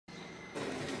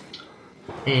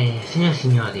Signore e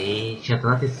signori, siamo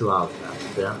tornati su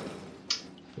Outlast.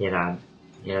 Era,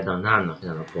 era da un anno che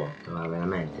non lo porto, ma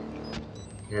veramente.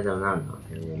 Era da un anno.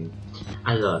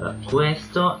 Allora,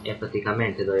 questo è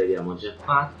praticamente dove abbiamo già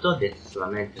fatto, adesso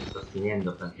solamente sto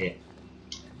finendo perché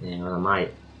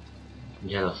oramai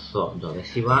già lo so dove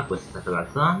si va, questo è stato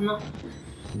l'altro anno.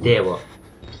 Devo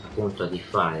appunto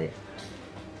rifare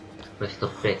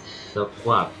questo pezzo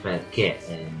qua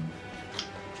perché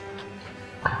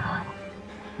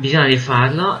bisogna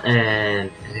rifarlo,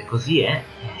 perché così è,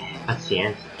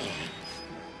 pazienza,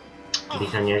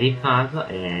 bisogna rifarlo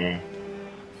e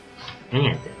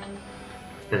niente,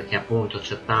 perché appunto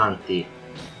c'ho tanti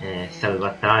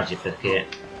salvataggi, perché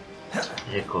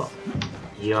ecco,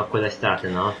 io quell'estate,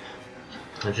 no,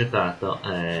 ho giocato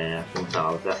appunto a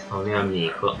Outlast con un mio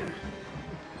amico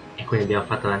e quindi abbiamo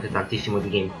fatto veramente tantissimo di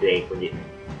gameplay, quindi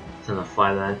sono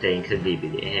file veramente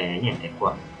incredibili e niente,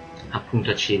 qua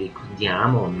appunto ci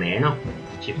ricordiamo o meno,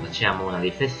 ci facciamo una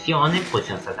riflessione, poi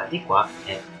siamo saltati qua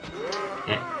e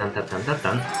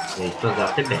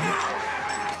ricordate bene.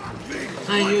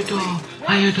 Aiuto,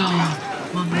 aiuto,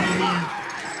 mamma mia.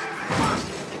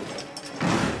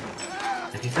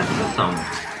 Ma che cazzo sono?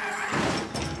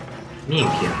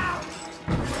 Minchia.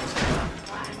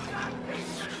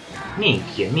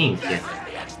 Minchia, minchia.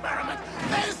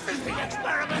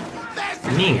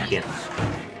 Minchia.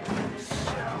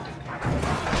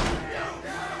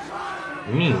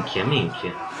 Minchia,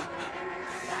 minchia.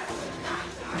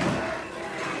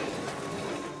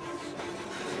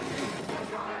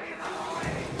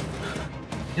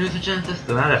 Che cosa c'è nella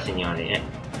strada, signori?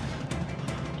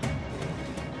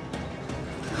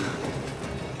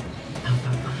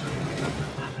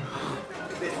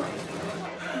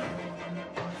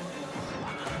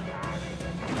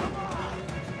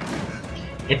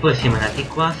 E poi siamo andati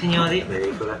qua, signori,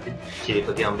 ci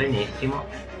ricordiamo benissimo.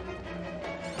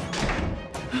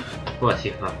 Poi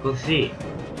si fa così.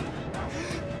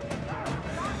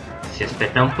 Si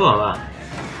aspetta un po', va.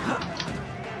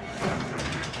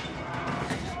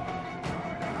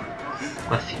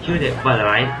 Qua si chiude, va il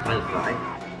ride.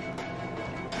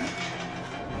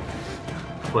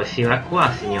 Poi si va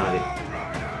qua, signori.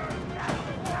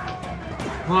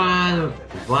 Guarda,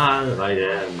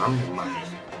 mamma mia.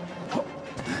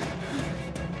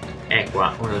 E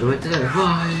qua, 1, 2, 3,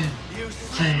 vai!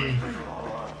 Sì!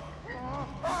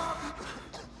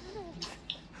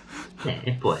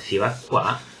 E poi si va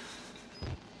qua.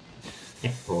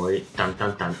 E poi,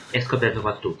 è scoperto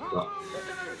qua tutto.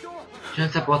 C'è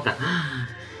una porta.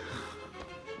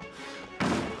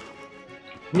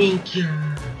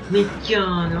 Minchia!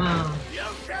 Minchione,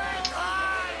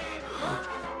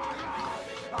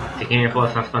 sì che mi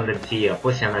posso nascondere zio.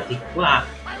 Poi siamo andati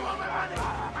qua.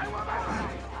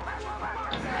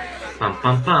 Pam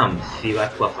pam pam, si va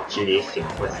qua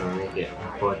facilissimo, questo non è che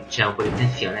c'è un po' di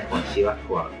tensione, poi si va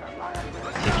qua,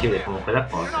 si chiude comunque la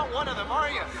porta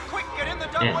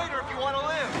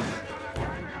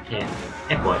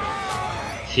e poi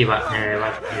si va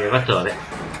nell'elevatore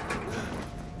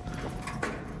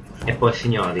e poi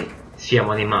signori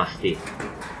siamo rimasti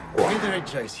qua.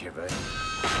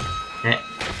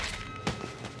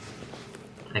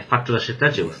 Hai fatto la scelta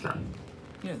giusta.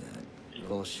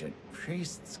 Bullshit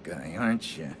priest's guy,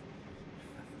 aren't you?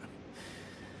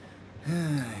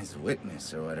 His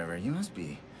witness or whatever. You must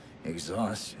be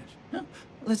exhausted.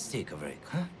 Let's take a break,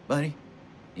 huh, buddy?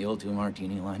 The old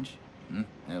 2-martini lunch?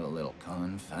 Have a little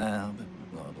confab,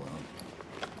 blah, blah.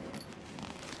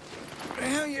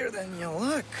 Heavier than you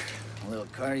look. A little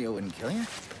cardio wouldn't kill you.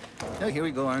 So here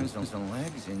we go, arms and some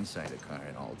legs inside the car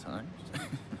at all times.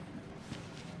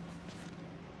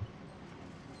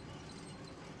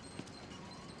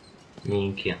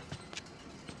 Minchia.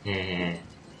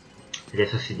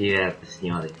 Adesso si diverte,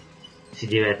 signori. Si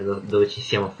diverte dove ci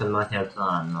siamo fermati l'altro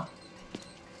anno.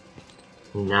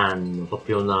 Un anno,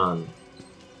 proprio un anno.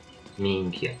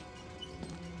 Minchia.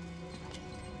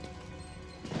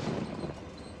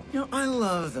 You know, I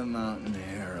love the mountain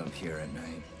air up here at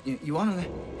night. You want to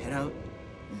head out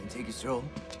and take a stroll?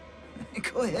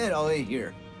 Go ahead, I'll wait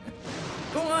here.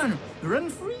 Go on, run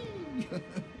free.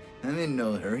 I'm in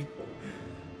no hurry.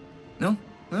 No?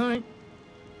 All right.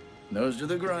 Nose to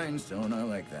the grindstone, I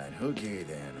like that. Okay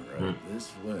then, right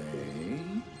this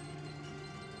way.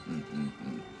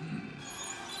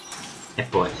 E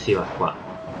poi si va qua.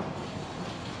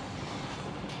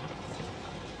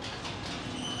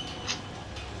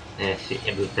 Sì,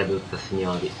 è brutta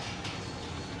signori.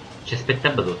 Ci aspetta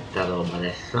brutta roba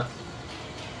adesso.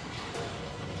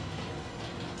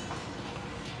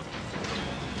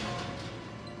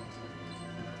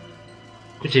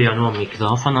 Qui c'è un nuovo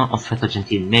microfono offerto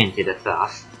gentilmente da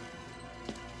Trust.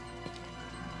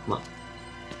 Ma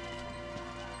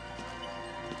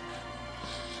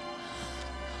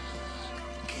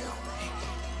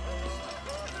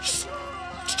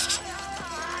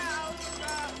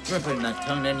You're putting that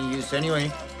tongue to any use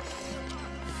anyway.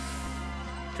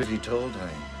 Truth be told, I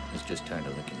was just tired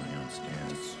of licking my own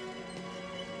stairs.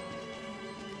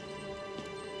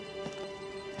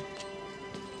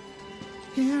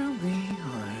 Here we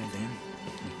are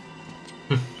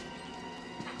then.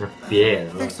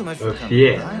 fiero, Thanks so much for coming.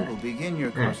 fiero. I will begin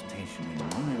your consultation in a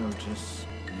moment. I'll just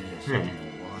need a second to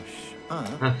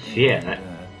wash up. Fiero.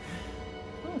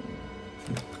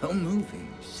 Oh,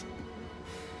 movies.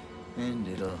 And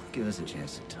it'll give us a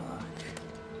chance to talk.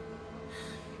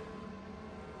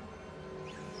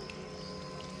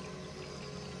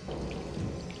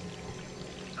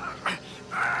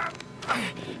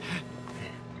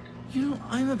 You know,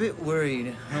 I'm a bit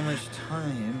worried how much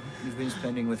time you've been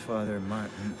spending with Father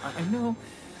Martin. I know,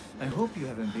 I hope you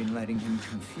haven't been letting him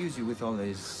confuse you with all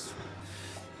his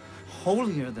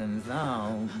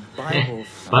holier-than-thou Bible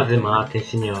Padre Martin,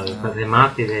 signori, Padre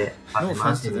Martin no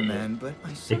offense to the man, but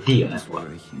I Dio sometimes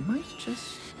worry he might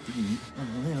just be a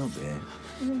little bit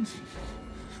crazy.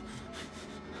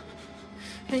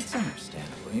 It's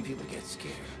understandable. People get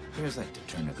scared. They're as like to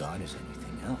turn to God as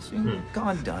anything else.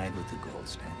 God died with the gold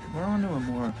standard. We're on to a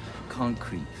more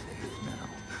concrete faith now.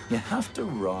 You have to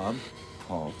rob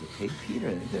Paul to pay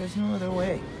Peter. There's no other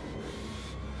way.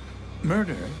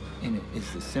 Murder in it is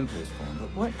the simplest form,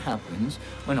 but what happens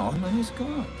when all the money's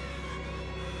gone?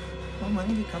 Well,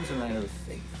 money becomes a matter of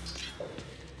faith.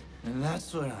 And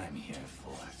that's what I'm here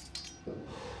for.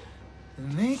 To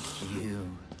make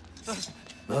you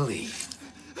believe.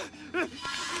 You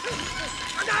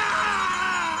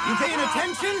paying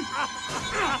attention?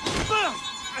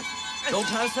 Don't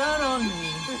pass out on me.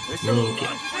 There's so much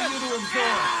for you to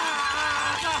absorb.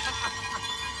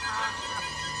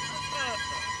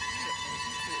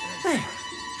 There.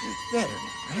 Better,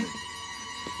 right?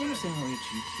 You understand how we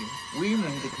cheat here? We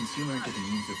made the consumer into the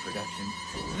means of production.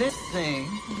 This thing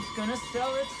is gonna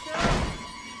sell itself.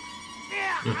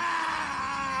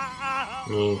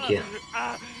 Minchia.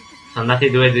 Sono andati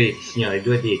due dritti, signori,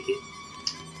 due dritti.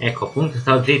 Ecco, appunto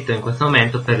stavo zitto in questo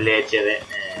momento per leggere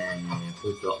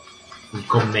appunto i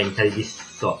commentari di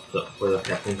sotto, quello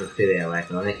che appunto scrivevo,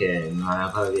 ecco, non è che non aveva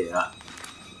ancora vera.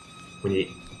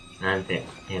 Quindi veramente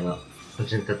ero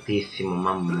concentratissimo,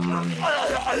 mamma mia.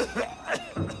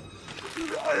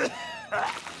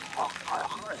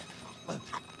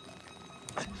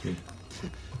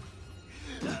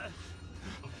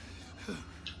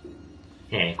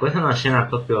 Questa è una scena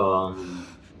proprio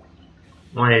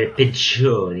una delle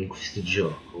peggiori in questo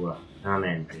gioco, guarda,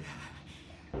 veramente.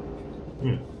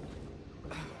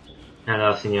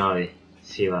 Allora signori,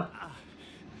 si va.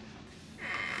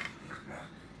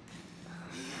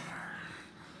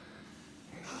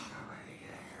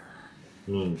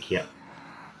 Minchia.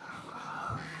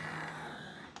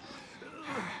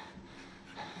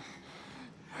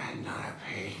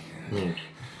 Minchia.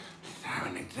 I'm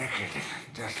an executive,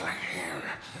 just like him.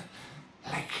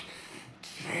 Like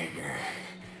Trigger.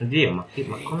 Oddio, ma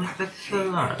come cazzo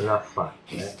l'ha fatto?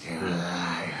 He's still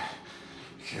alive.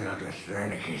 Filled with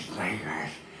Wernicke's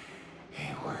nightmares.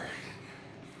 He worked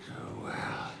so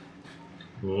well.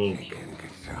 He Minchia. couldn't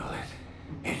control it.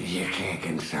 And you can't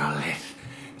control it.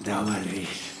 Nobody.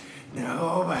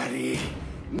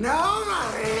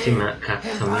 Sì, ma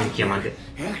cazzo, minchia, ma che...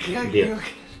 He'll kill Dio. you.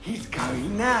 He's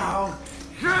coming now.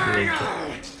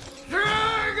 Minchia.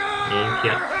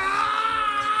 Minchia.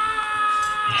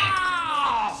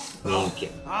 Minchia.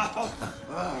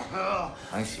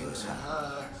 I see what's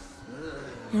happening.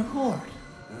 You're bored.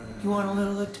 You want a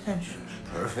little attention.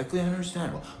 Perfectly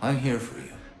understandable. I'm here for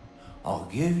you. I'll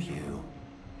give you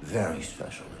very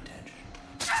special attention.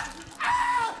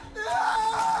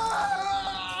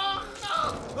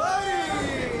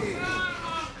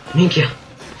 Minchia.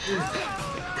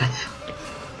 Cazzo.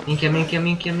 Minchia.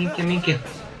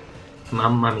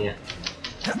 Mamma mia.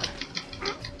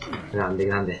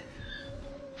 Grande.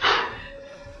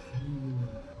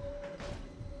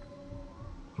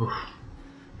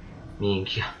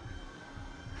 Minchia.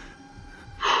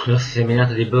 L'ho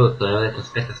seminato di brutto e ho detto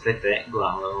aspetta,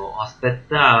 guarda, ho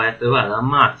aspettato, ho detto guarda,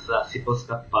 ammazza, si può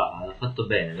scappare, ha fatto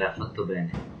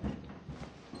bene.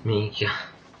 Minchia.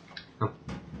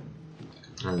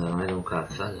 Allora, non è un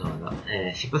cazzo, allora,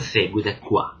 si prosegue da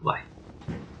qua, vai.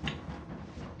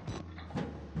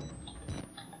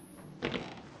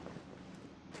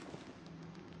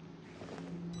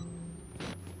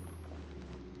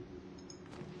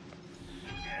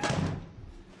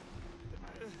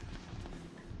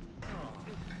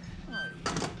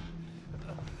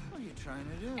 trying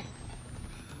to do?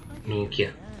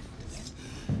 Minchia.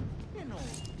 You know.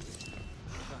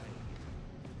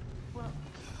 Well,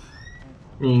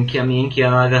 Minchia, minchia,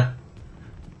 raga.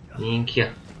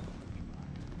 Minchia.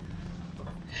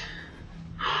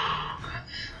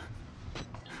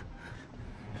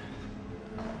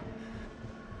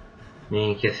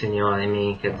 Minchia signore,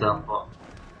 minchia, troppo.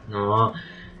 No.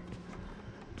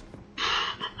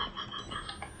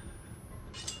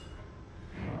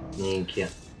 Minchia.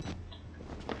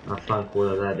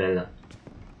 Vaffanculo, dai bella.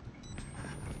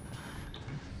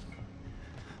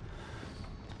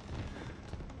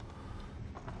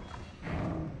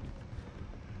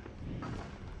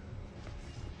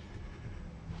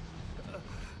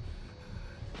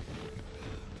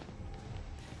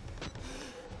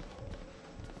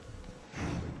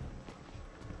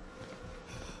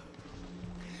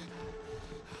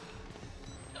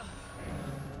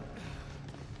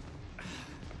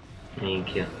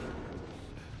 Minchia.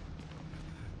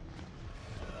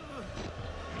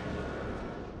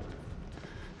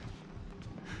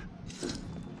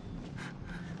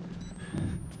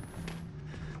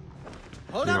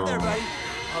 hold up there, buddy.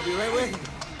 I'll be right with you.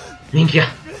 Minchia.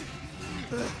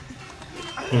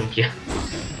 Minchia.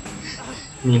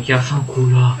 Minchia,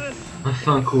 vaffanculo.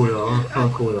 Vaffanculo,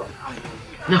 vaffanculo.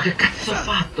 No, che cazzo ho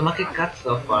fatto? Ma che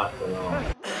cazzo ho fatto? No.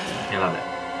 E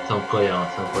vabbè, sono un coglione,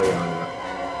 sono un coglione.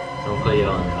 Sono un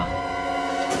coglione, va.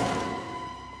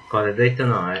 Cosa dritto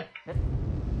no,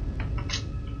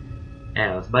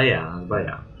 ho sbagliato, ho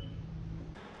sbagliato.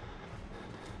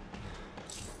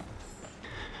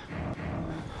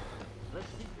 Let's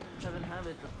see 7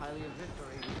 habits of highly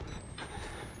eviscerated.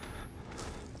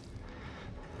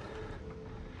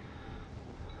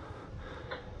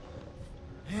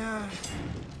 Yeah,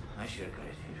 I should have got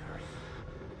his feet first.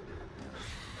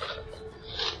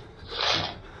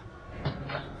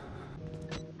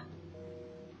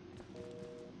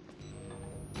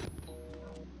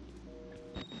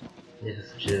 Adesso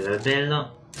succede del bello.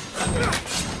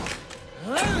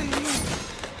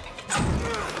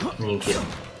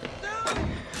 Minchia.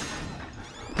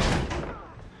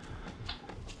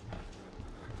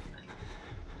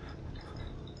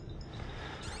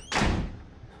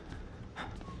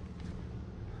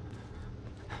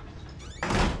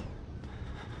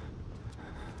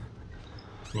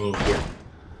 Minchia.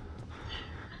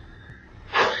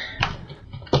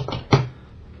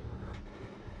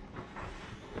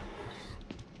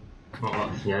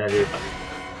 Oh, signora viva.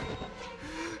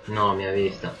 No, mi ha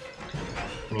vista.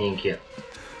 Minchia.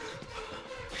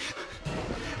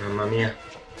 Mamma mia.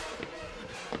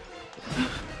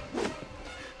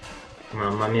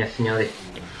 Mamma mia, signori.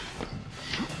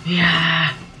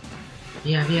 Via!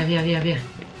 Via, via, via, via, via.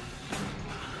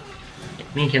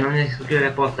 Minchia, non riesco a chiudere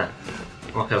la porta.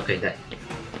 Ok, ok, dai.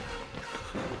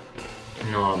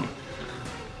 No.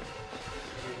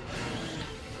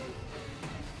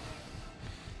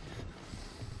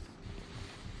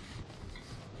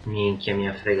 Minchia, mi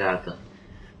ha fregato.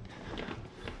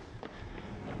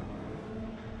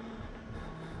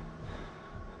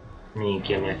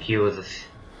 Minchia, mi ha chiuso.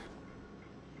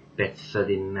 Pezzo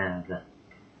di merda.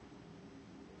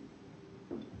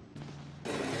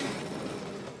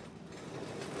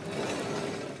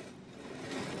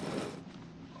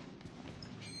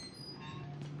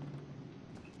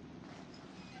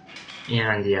 E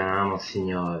andiamo,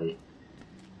 signori.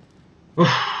 Uff,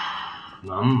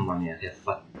 mamma mia, che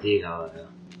fatica ora.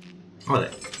 Vabbè,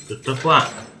 tutto qua.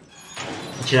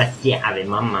 C'è la chiave,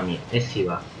 mamma mia. E si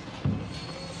va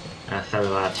a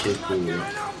salvarci il culo.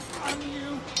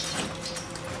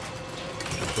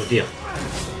 Oddio.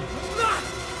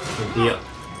 Oddio.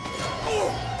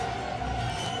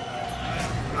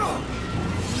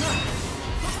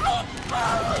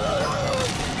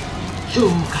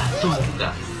 Suca,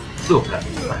 suca, suca.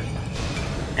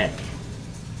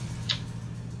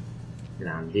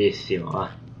 Grandissimo, va.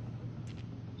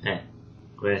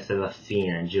 Questa è la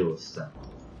fine giusta.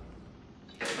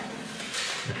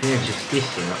 La fine è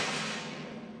giustissima.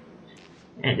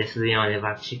 E adesso dobbiamo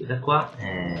levarci da qua.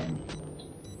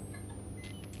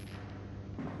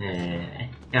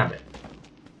 Vabbè.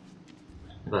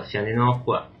 Passiamo di nuovo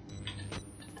qua.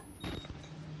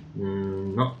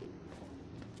 No.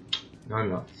 No,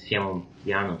 no, siamo un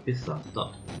piano più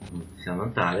sotto. Non possiamo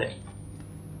notare.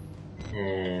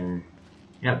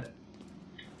 Vabbè.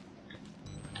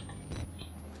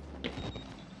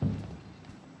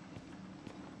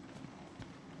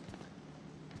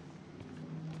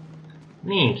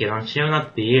 Minchia, non c'è una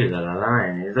pillola,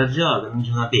 dai, esagero, non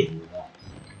c'è una pillola.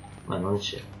 Ma non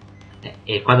c'è.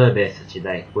 E qua dovrebbe esserci,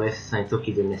 dai, questi sono i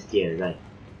tocchi del mestiere, dai.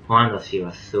 Quando si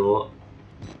va su...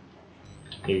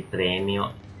 il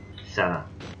premio sarà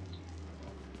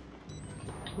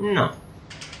no.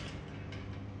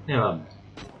 E vabbè,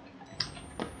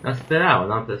 la speravo,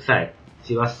 no? Sai,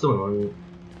 si va su, non...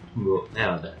 boh, e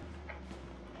vabbè.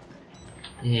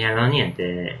 E allora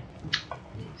niente,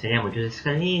 saliamo giù le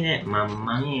scaline,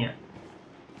 mamma mia.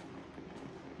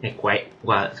 E qua,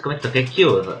 guarda, scommetto che è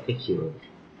chiuso,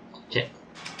 cioè...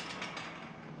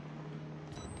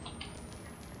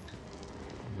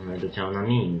 non vedo, c'è una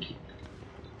minchia.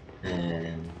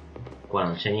 Qua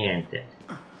non c'è niente.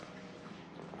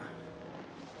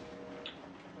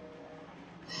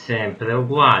 Sempre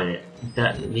uguale,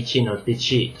 vicino al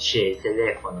PC c'è il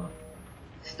telefono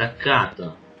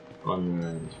staccato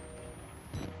con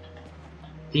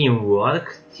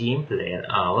Teamwork, Team Player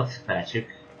Hours,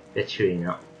 Patrick,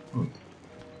 Petrino.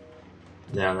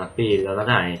 Dai, una pillola,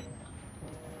 dai.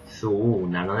 Su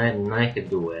una, non è che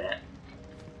due,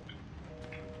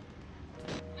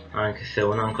 anche se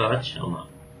uno ancora c'è, ma...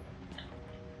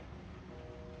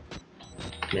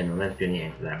 beh, non è più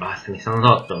niente, dai, basta, mi sono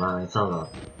rotto, ma mi sono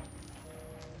rotto.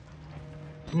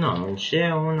 No, non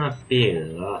c'è una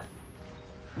pillola.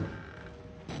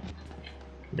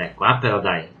 Dai, qua però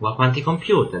dai, guarda quanti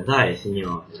computer, dai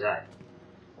signore, dai.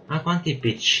 Ma quanti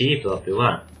PC proprio,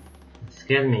 guarda.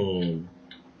 Schermi...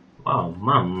 wow,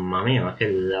 mamma mia, ma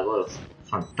che lavoro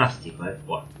fantastico è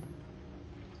qua.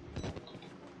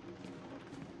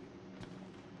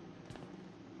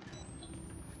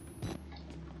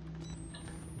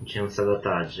 C'è un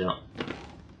sabotaggio.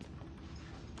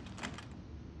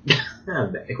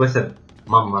 Vabbè, e questa è...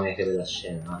 mamma mia che bella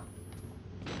scena.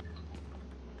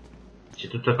 C'è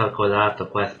tutto calcolato,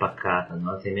 qua è spaccato, no?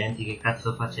 Altrimenti che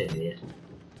cazzo facevi?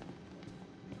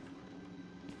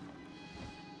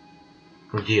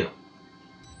 Oddio.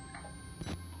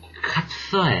 Che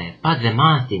cazzo è? Padre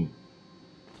Martin.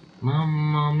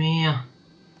 Mamma mia.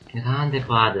 Grande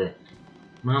padre.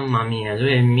 Mamma mia,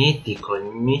 lui è il mitico, il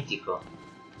mitico.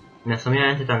 Mi assomiglia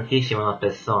veramente tantissimo a una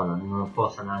persona, non lo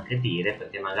posso neanche dire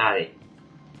perché magari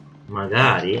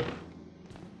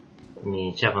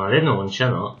mi cercano la denuncia,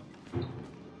 no?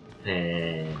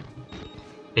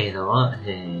 Però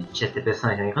certe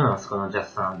persone che mi conoscono già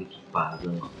sanno di chi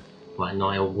parlo, no?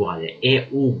 No, è uguale,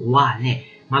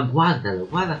 ma guardalo,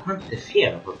 guarda quanto è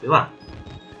fiero proprio, va!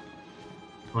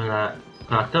 Con la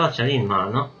torcia lì in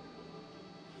mano.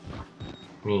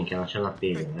 Minchia, non c'è una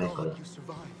pillola, eccola.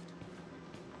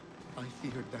 I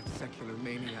feared that secular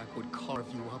maniac would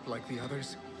carve you up like the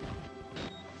others.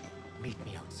 Meet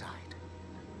me outside.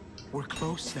 We're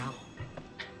close now.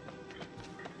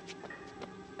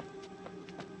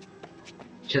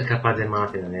 Cerca padre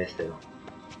Martin all'estero.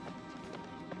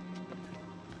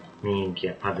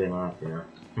 Minchia, padre Martin.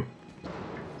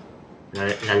 La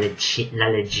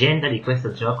leggenda di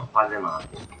questo gioco, padre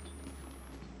Martin.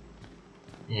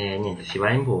 E niente, si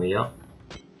va in buio.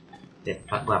 E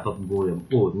guarda, proprio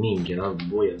buio, minchia, no?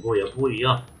 Buio.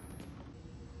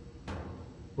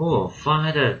 Oh,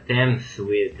 Father Thames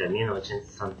Wilter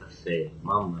 1966,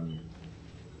 mamma mia.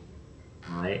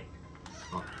 Vai.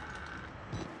 Oh.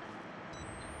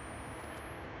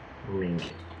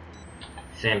 Minchia.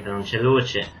 Sempre non c'è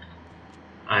luce.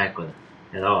 Ah, eccola,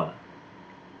 era ora.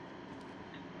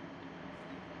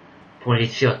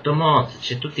 Poliziotto morto,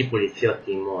 c'è tutti i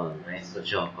poliziotti in modo in questo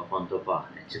gioco a quanto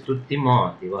pare. C'è tutti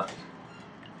morti, guarda.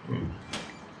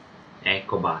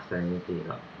 Ecco, basta, mi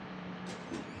tiro.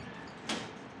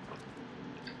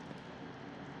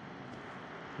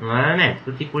 Ma veramente,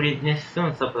 tutti i poliziotti,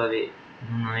 nessuno sopravvive,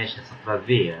 non riesce a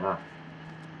sopravvivere, va.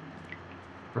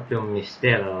 Proprio un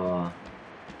mistero.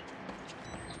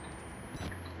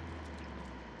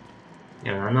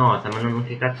 È una nota, ma non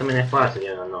che cazzo me ne faccio di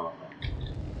una nota.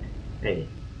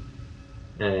 Vedi.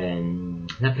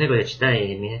 La prego di accettare le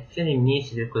eliminazioni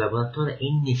missili del collaboratore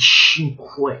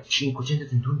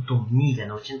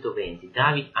N531.920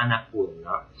 David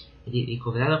Annapurna e di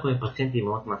ricoverarlo come paziente di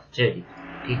morte massacre.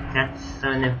 Che cazzo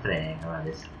ne frega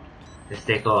adesso?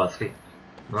 Queste cose,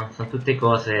 no? Sono tutte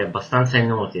cose abbastanza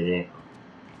inutili, ecco.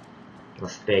 Lo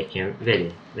specchio,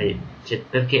 vedi, cioè,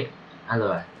 perché,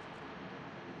 allora,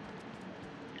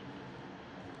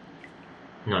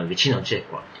 no, il vicino c'è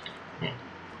qua,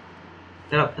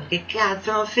 però perché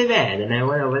cazzo non si vede, ne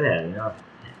volevo vedere, no?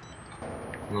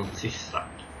 Non si sa.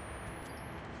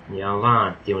 Andiamo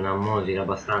avanti, una musica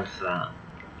abbastanza,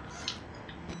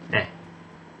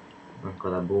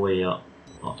 ancora buio.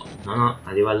 Oh, no,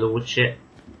 arriva luce,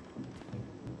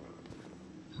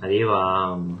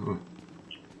 arriva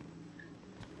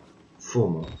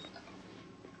fumo.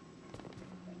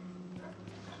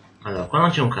 Allora, qua non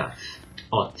c'è un cazzo,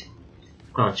 ottimo.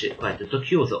 Qua non c'è, qua è tutto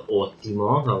chiuso,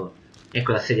 ottimo.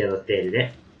 Ecco la sedia a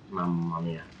rotelle, Mamma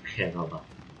mia, che roba.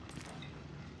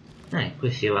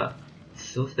 Qui si va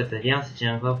su, aspetta, vediamo se c'è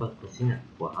ancora qualcosina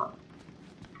qua.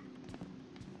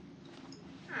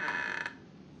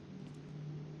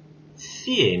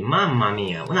 Sì, mamma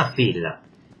mia, una pilla.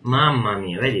 Mamma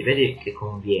mia, vedi che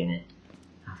conviene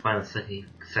a fare un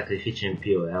sacrificio in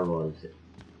più a volte.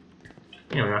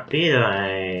 E una pilla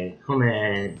è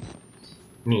come...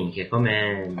 minchia,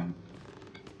 come...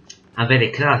 avere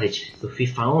classici su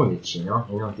FIFA 11, no?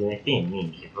 In Ultimate Team,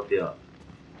 minchia, proprio...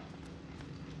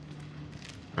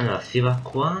 Allora, si va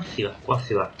qua, si va qua,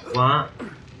 si va qua...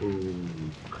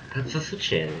 che cazzo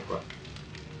succede qua?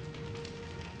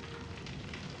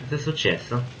 Cosa è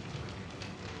successo?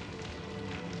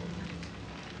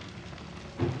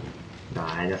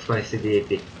 Dai, nascondi questi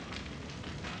diti.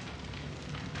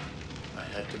 I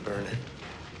had to burn it.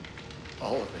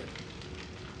 All of it.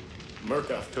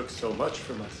 Murkoff took so much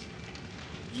from us.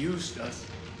 Used us.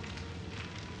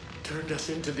 Turned us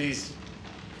into these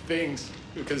things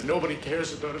because nobody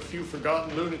cares about a few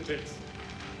forgotten lunatics.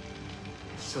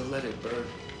 So let it burn.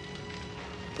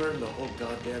 Burn the whole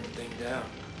goddamn thing down.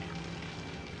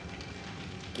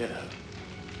 Get out.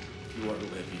 If you want to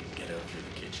live, you can get out through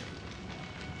the kitchen.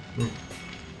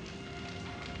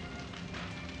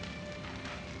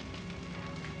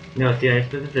 Devo tirare le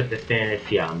esplosive per spegnere le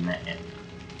fiamme.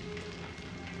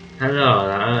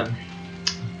 Allora,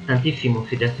 tantissimo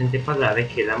si già sente parlare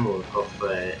che la Murkoff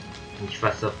ci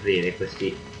fa soffrire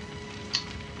questi,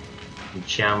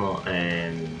 diciamo,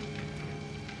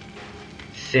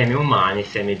 semi-umani,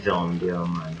 semi-zombie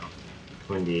ormai, no?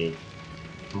 Quindi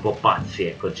un po' pazzi,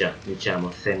 ecco, già,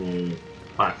 diciamo,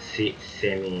 semi-pazzi,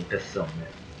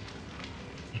 semi-persone.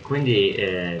 E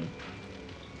quindi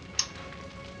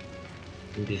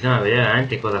bisogna vedere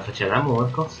veramente cosa faceva la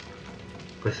Murkoff.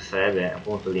 Questa sarebbe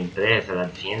appunto l'impresa,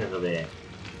 l'azienda dove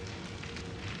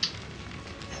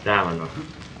stavano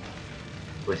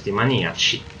questi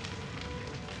maniaci,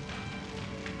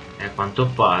 e a quanto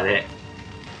pare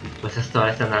questa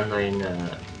storia sta andando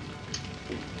in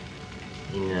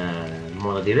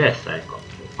modo diverso, ecco,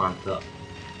 per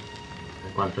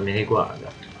quanto mi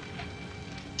riguarda.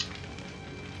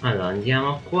 Allora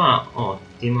andiamo qua,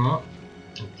 ottimo.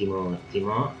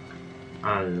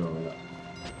 Allora,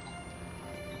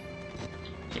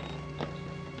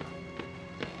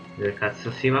 dove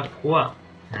cazzo si va qua?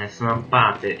 Sono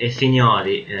ampate. E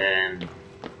signori,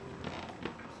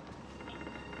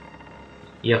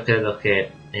 io credo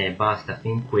che basta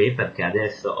fin qui, perché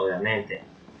adesso ovviamente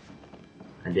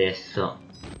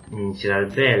inizierà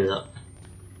il bello.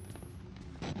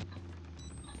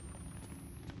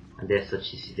 Adesso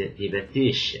ci si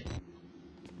divertisce.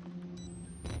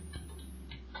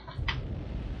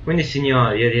 Quindi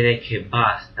signori, io direi che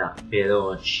basta per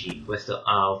oggi questo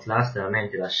Outlast.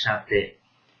 Veramente lasciate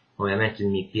ovviamente il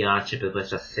mi piace per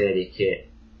questa serie che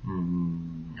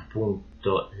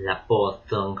appunto la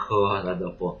porto ancora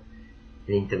dopo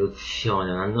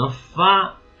l'interruzione un anno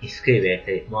fa.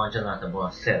 Iscrivetevi, buona giornata, buona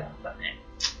serata,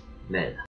 bella.